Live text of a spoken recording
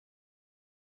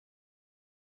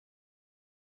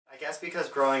I guess because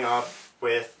growing up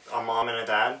with a mom and a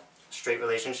dad, straight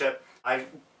relationship, I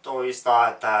always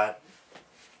thought that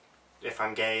if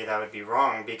I'm gay that would be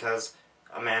wrong because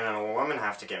a man and a woman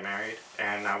have to get married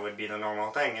and that would be the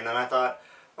normal thing. And then I thought,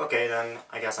 okay, then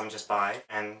I guess I'm just bi,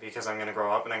 and because I'm going to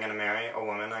grow up and I'm going to marry a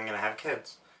woman, I'm going to have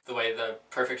kids. The way the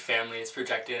perfect family is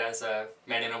projected as a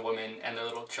man and a woman and their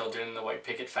little children, the white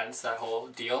picket fence, that whole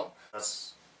deal.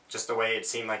 That's just the way it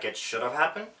seemed like it should have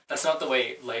happened. That's not the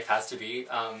way life has to be.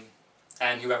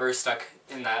 And whoever is stuck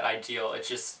in that ideal,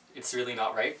 it's really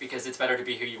not right, because it's better to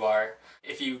be who you are.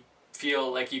 If you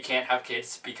feel like you can't have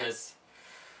kids because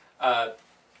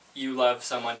you love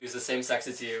someone who's the same sex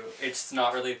as you, it's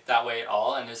not really that way at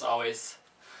all, and there's always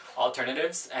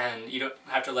alternatives, and you don't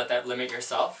have to let that limit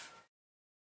yourself.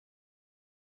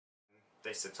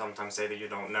 They sometimes say that you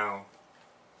don't know.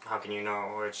 How can you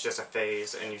know? Or it's just a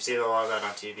phase, and you see a lot of that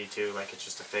on TV too, like it's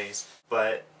just a phase.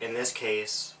 But in this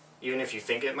case, even if you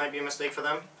think it might be a mistake for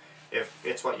them, if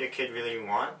it's what your kid really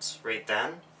wants right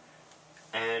then,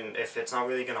 and if it's not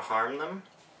really going to harm them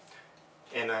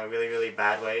in a really, really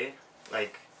bad way,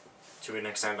 like to an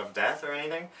extent of death or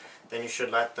anything, then you should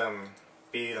let them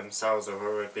be themselves, or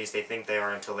whoever at least they think they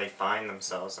are, until they find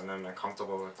themselves and then they're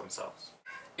comfortable with themselves.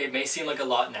 It may seem like a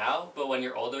lot now, but when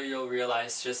you're older you'll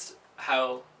realize just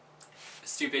how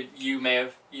stupid you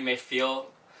may feel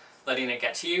letting it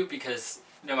get to you, because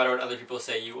no matter what other people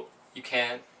say, you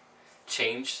can't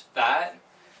change that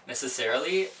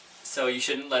necessarily, so you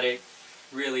shouldn't let it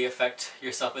really affect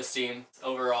your self-esteem.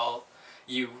 Overall,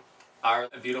 you are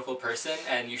a beautiful person,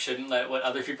 and you shouldn't let what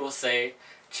other people say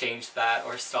change that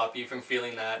or stop you from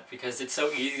feeling that, because it's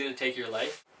so easy to take your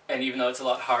life, and even though it's a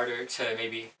lot harder to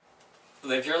maybe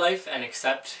live your life and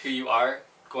accept who you are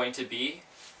going to be,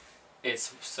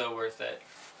 it's so worth it.